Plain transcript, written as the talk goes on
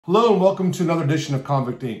Hello and welcome to another edition of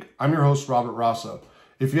Convict Inc. I'm your host, Robert Rosso.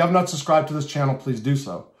 If you have not subscribed to this channel, please do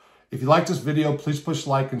so. If you like this video, please push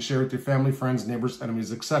like and share with your family, friends, neighbors,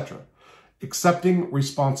 enemies, etc. Accepting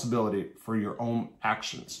responsibility for your own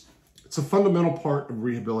actions. It's a fundamental part of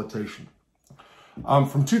rehabilitation.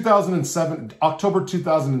 From October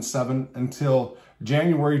 2007 until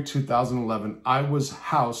January 2011, I was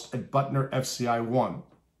housed at Butner FCI 1.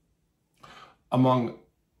 Among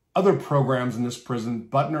other programs in this prison,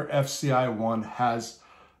 Butner FCI 1 has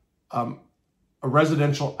a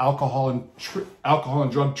residential alcohol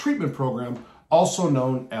and drug treatment program, also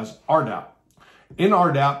known as RDAP. In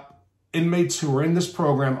RDAP, inmates who are in this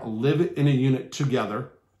program live in a unit together.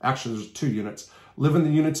 Actually, there's 2 units. Live in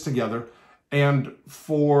the units together. And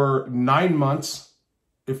for 9 months,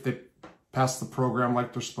 if they pass the program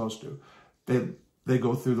like they're supposed to, they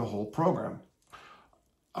go through the whole program.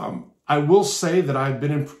 I will say that I've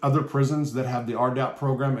been in other prisons that have the RDAP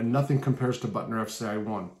program, and nothing compares to Butner FCI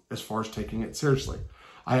 1 as far as taking it seriously.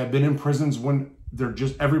 I have been in prisons when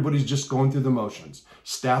everybody's just going through the motions,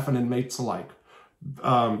 staff and inmates alike.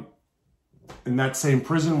 In that same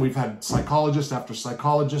prison, we've had psychologist after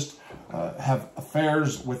psychologist have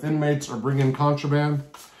affairs with inmates or bring in contraband.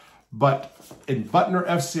 But in Butner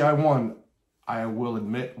FCI 1, I will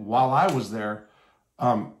admit, while I was there,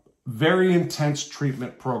 very intense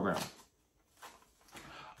treatment program.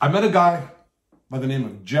 I met a guy by the name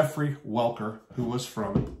of Jeffrey Welker, who was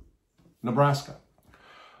from Nebraska.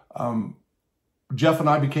 Jeff and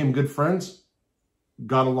I became good friends,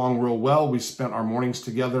 got along real well. We spent our mornings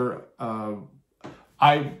together.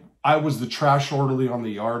 I was the trash orderly on the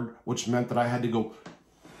yard, which meant that I had to go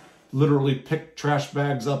literally pick trash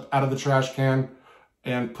bags up out of the trash can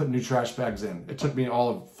and put new trash bags in. It took me all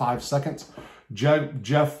of 5 seconds.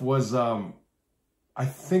 Jeff was, I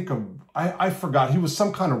forgot, he was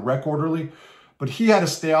some kind of rec orderly, but he had to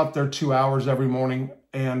stay out there 2 hours every morning,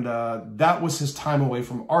 and that was his time away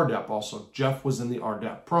from RDAP also. Jeff was in the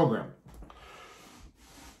RDAP program.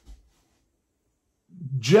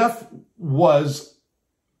 Jeff was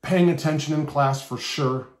paying attention in class for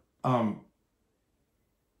sure.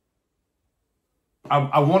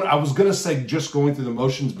 I was going to say just going through the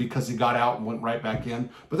motions because he got out and went right back in,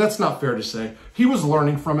 but that's not fair to say. He was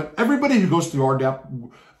learning from it. Everybody who goes through RDAP,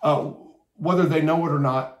 whether they know it or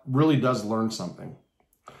not, really does learn something.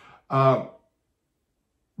 But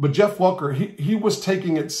Jeff Welker, he was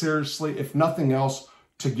taking it seriously, if nothing else,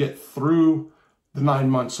 to get through the 9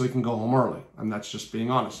 months so he can go home early. And that's just being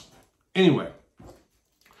honest. Anyway,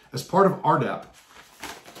 as part of RDAP,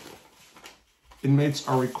 inmates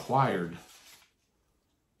are required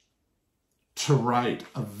to write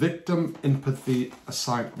a victim empathy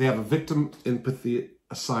assignment. They have a victim empathy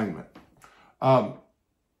assignment.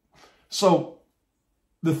 So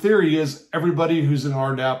the theory is everybody who's in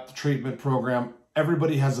RDAP, the treatment program,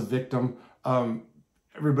 everybody has a victim.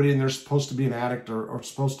 Everybody in there is supposed to be an addict or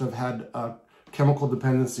supposed to have had chemical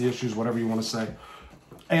dependency issues, whatever you want to say.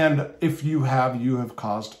 And if you have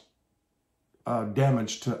caused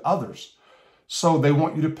damage to others. So they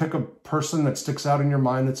want you to pick a person that sticks out in your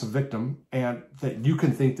mind that's a victim and that you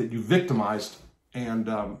can think that you victimized and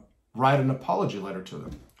write an apology letter to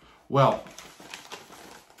them. Well,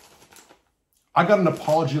 I got an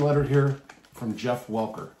apology letter here from Jeff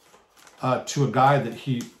Welker to a guy that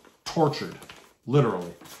he tortured,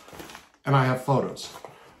 literally. And I have photos.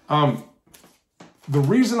 The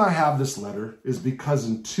reason I have this letter is because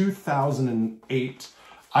in 2008,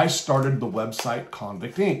 I started the website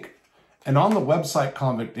Convict Inc. And on the website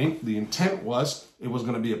Convict Inc., the intent was it was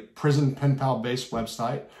going to be a prison pen pal-based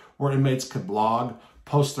website where inmates could blog,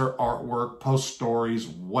 post their artwork, post stories,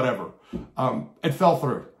 whatever. It fell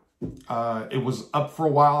through. It was up for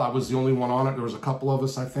a while. I was the only one on it. There was a couple of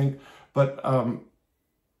us, I think. But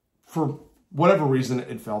for whatever reason,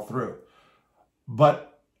 it fell through.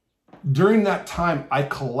 But during that time, I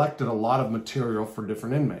collected a lot of material for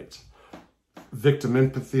different inmates. Victim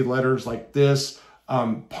empathy letters like this,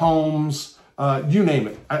 poems, you name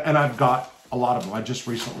it. And I've got a lot of them. I just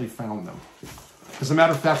recently found them. As a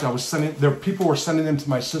matter of fact, people were sending them to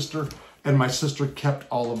my sister, and my sister kept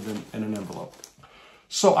all of them in an envelope.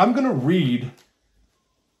 So I'm going to read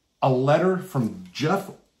a letter from Jeff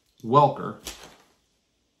Welker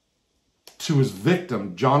to his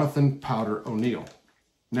victim, Johnathan Powder O'Neill.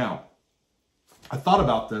 Now, I thought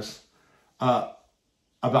about this,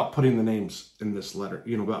 about putting the names in this letter,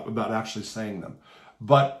 about actually saying them.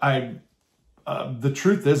 But the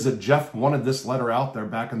truth is that Jeff wanted this letter out there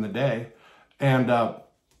back in the day, and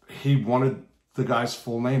he wanted the guy's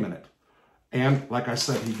full name in it. And like I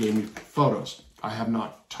said, he gave me photos. I have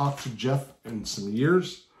not talked to Jeff in some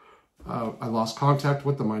years. I lost contact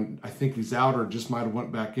with him. I think he's out or just might have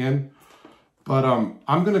went back in. But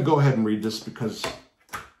I'm going to go ahead and read this because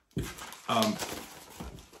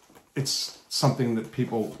it's something that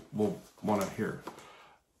people will want to hear.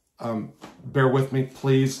 Bear with me,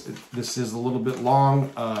 please. This is a little bit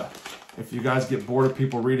long. If you guys get bored of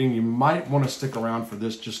people reading, you might want to stick around for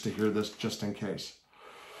this just to hear this, just in case.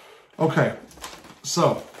 Okay,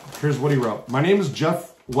 so here's what he wrote. My name is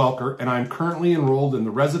Jeff Welker, and I'm currently enrolled in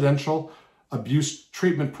the Residential Abuse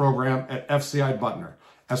Treatment Program at FCI Butner.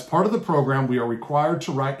 As part of the program, we are required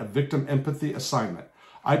to write a victim empathy assignment.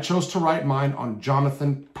 I chose to write mine on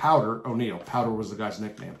Johnathan Powder O'Neill. Powder was the guy's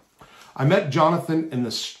nickname. I met Johnathan in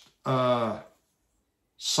the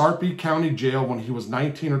Sarpy County Jail when he was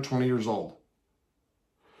 19 or 20 years old.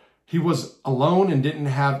 He was alone and didn't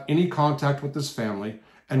have any contact with his family.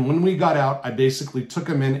 And when we got out, I basically took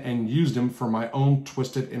him in and used him for my own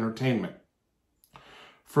twisted entertainment.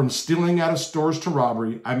 From stealing out of stores to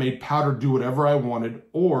robbery, I made Powder do whatever I wanted,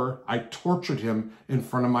 or I tortured him in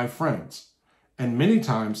front of my friends. And many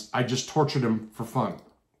times, I just tortured him for fun.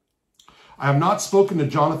 I have not spoken to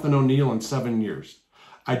Johnathan O'Neill in 7 years.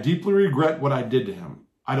 I deeply regret what I did to him.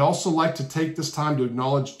 I'd also like to take this time to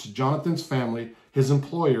acknowledge to Jonathan's family, his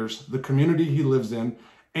employers, the community he lives in,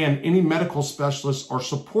 and any medical specialists or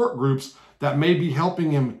support groups that may be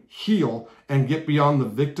helping him heal and get beyond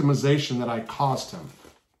the victimization that I caused him.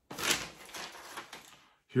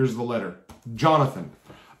 Here's the letter. Johnathan,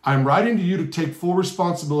 I'm writing to you to take full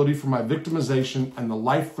responsibility for my victimization and the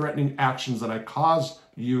life-threatening actions that caused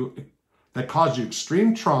you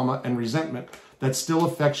extreme trauma and resentment that still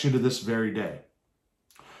affects you to this very day.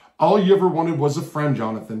 All you ever wanted was a friend,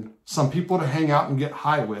 Johnathan, some people to hang out and get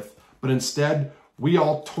high with, but instead, we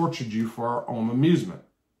all tortured you for our own amusement.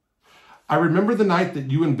 I remember the night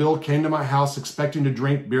that you and Bill came to my house expecting to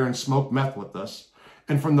drink beer and smoke meth with us.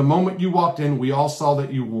 And from the moment you walked in, we all saw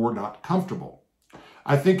that you were not comfortable.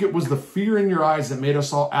 I think it was the fear in your eyes that made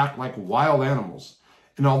us all act like wild animals.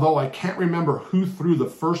 And although I can't remember who threw the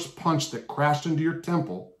first punch that crashed into your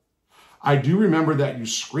temple, I do remember that you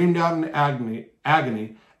screamed out in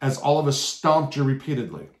agony as all of us stomped you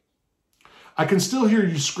repeatedly. I can still hear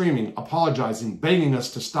you screaming, apologizing, begging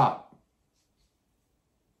us to stop.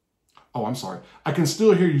 Oh, I'm sorry. I can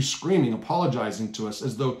still hear you screaming, apologizing to us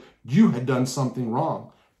as though you had done something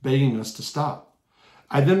wrong, begging us to stop.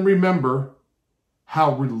 I then remember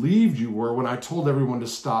how relieved you were when I told everyone to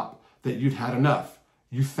stop, that you'd had enough.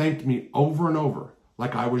 You thanked me over and over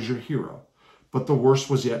like I was your hero, but the worst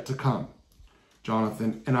was yet to come,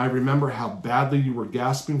 Johnathan. And I remember how badly you were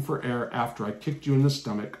gasping for air after I kicked you in the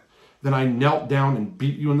stomach. Then I knelt down and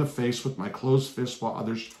beat you in the face with my closed fist while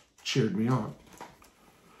others cheered me on.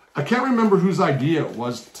 I can't remember whose idea it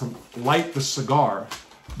was to light the cigar,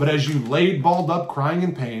 but as you laid balled up crying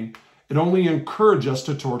in pain, it only encouraged us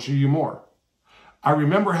to torture you more. I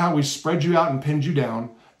remember how we spread you out and pinned you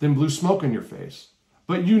down, then blew smoke in your face.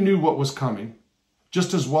 But you knew what was coming,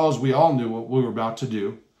 just as well as we all knew what we were about to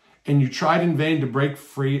do, and you tried in vain to break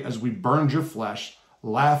free as we burned your flesh,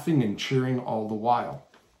 laughing and cheering all the while.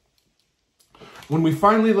 When we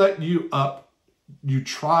finally let you up, you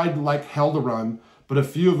tried like hell to run, but a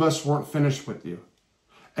few of us weren't finished with you.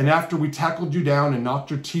 And after we tackled you down and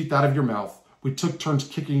knocked your teeth out of your mouth, we took turns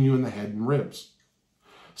kicking you in the head and ribs.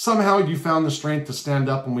 Somehow you found the strength to stand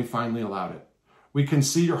up when we finally allowed it. We can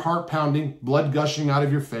see your heart pounding, blood gushing out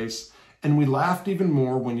of your face, and we laughed even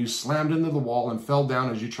more when you slammed into the wall and fell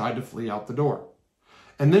down as you tried to flee out the door.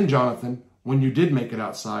 And then, Johnathan, when you did make it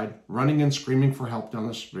outside, running and screaming for help down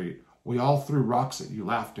the street, we all threw rocks at you,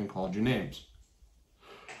 laughed, and called you names.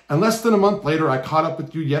 And less than a month later, I caught up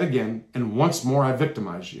with you yet again, and once more I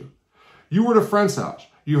victimized you. You were at a friend's house.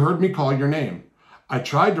 You heard me call your name. I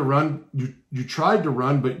tried to run. You tried to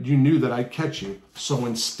run, but you knew that I'd catch you. So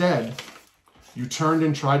instead, you turned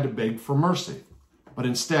and tried to beg for mercy. But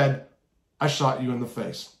instead, I shot you in the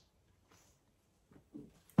face.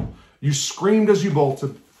 You screamed as you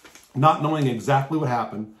bolted, not knowing exactly what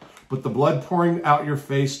happened, but the blood pouring out your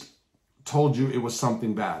face told you it was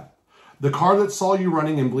something bad. The car that saw you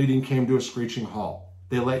running and bleeding came to a screeching halt.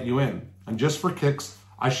 They let you in, and just for kicks,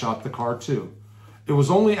 I shot the car too. It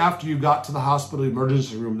was only after you got to the hospital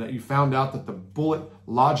emergency room that you found out that the bullet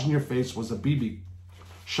lodged in your face was a BB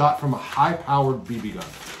shot from a high-powered BB gun.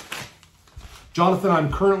 Johnathan,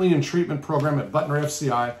 I'm currently in treatment program at Butner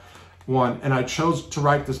FCI 1, and I chose to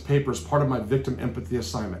write this paper as part of my victim empathy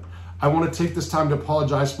assignment. I want to take this time to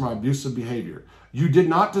apologize for my abusive behavior. You did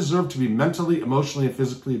not deserve to be mentally, emotionally, and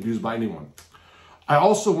physically abused by anyone. I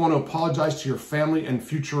also want to apologize to your family and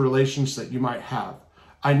future relations that you might have.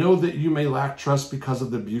 I know that you may lack trust because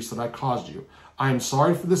of the abuse that I caused you. I am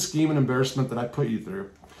sorry for the scheme and embarrassment that I put you through,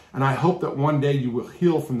 and I hope that one day you will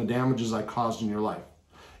heal from the damages I caused in your life.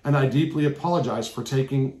 And I deeply apologize for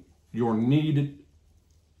taking your needs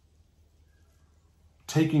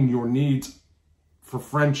for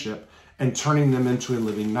friendship and turning them into a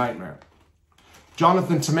living nightmare.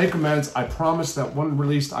 Johnathan, to make amends, I promise that when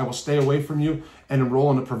released, I will stay away from you and enroll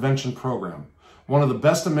in a prevention program. One of the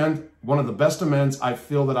best amends I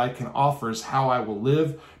feel that I can offer is how I will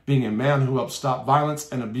live, being a man who helps stop violence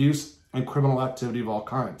and abuse and criminal activity of all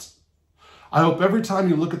kinds. I hope every time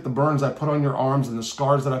you look at the burns I put on your arms and the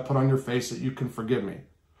scars that I put on your face that you can forgive me.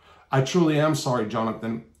 I truly am sorry,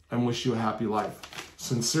 Johnathan, and wish you a happy life.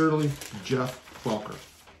 Sincerely, Jeff Welker.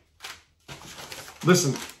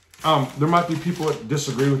 Listen, there might be people that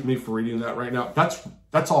disagree with me for reading that right now.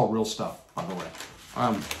 That's all real stuff, by the way.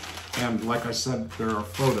 And like I said, there are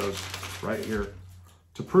photos right here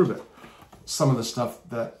to prove it. Some of the stuff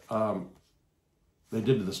that they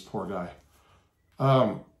did to this poor guy.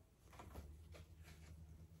 I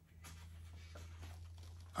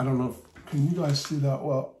don't know if, can you guys see that?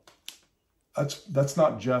 Well, that's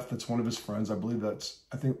not Jeff. That's one of his friends. I believe I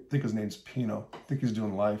think his name's Pino. I think he's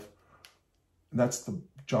doing life. And that's the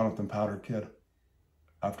Johnathan Powder kid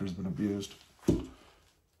after he's been abused.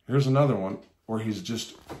 Here's another one where he's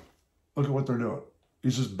just, look at what they're doing.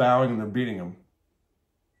 He's just bowing and they're beating him,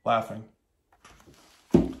 laughing.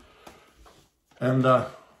 And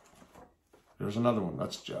there's another one.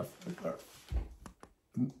 That's Jeff right there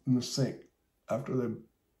in the sink after they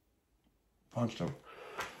punched him.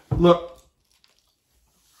 Look.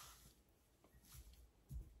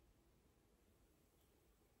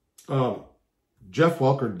 Jeff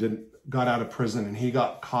Welker got out of prison, and he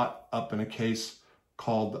got caught up in a case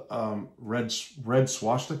called Red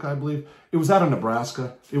Swastika, I believe. It was out of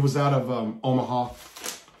Nebraska. It was out of Omaha.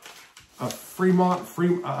 Freeman,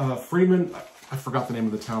 I forgot the name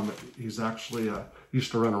of the town, but he's actually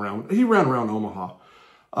used to run around. He ran around Omaha.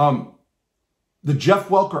 The Jeff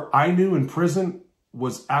Welker I knew in prison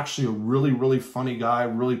was actually a really, really funny guy,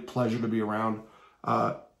 really pleasure to be around.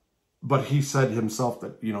 But he said himself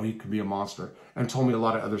that, you know, he could be a monster, and told me a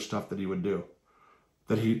lot of other stuff that he would do,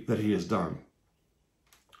 that he has done.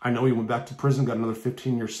 I know he went back to prison, got another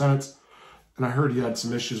 15-year sentence, and I heard he had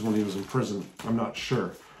some issues when he was in prison. I'm not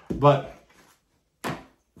sure. But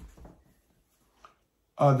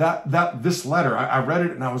this letter, I read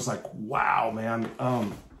it and I was like, wow, man.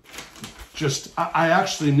 I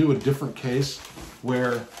actually knew a different case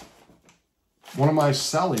where one of my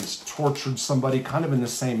cellies tortured somebody kind of in the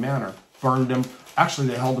same manner, burned him. Actually,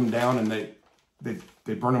 they held him down and they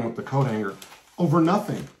burned him with the coat hanger over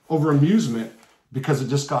nothing, over amusement, because it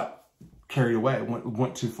just got carried away. It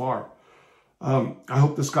went too far. I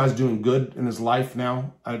hope this guy's doing good in his life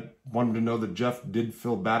now. I wanted to know that Jeff did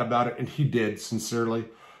feel bad about it, and he did, sincerely.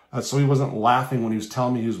 So he wasn't laughing when he was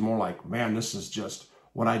telling me. He was more like, man, this is just,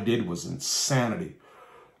 what I did was insanity.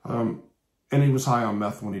 And he was high on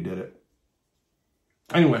meth when he did it.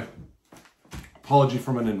 Anyway, apology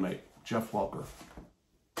from an inmate, Jeff Welker,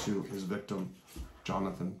 to his victim,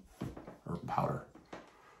 Johnathan, or Powder.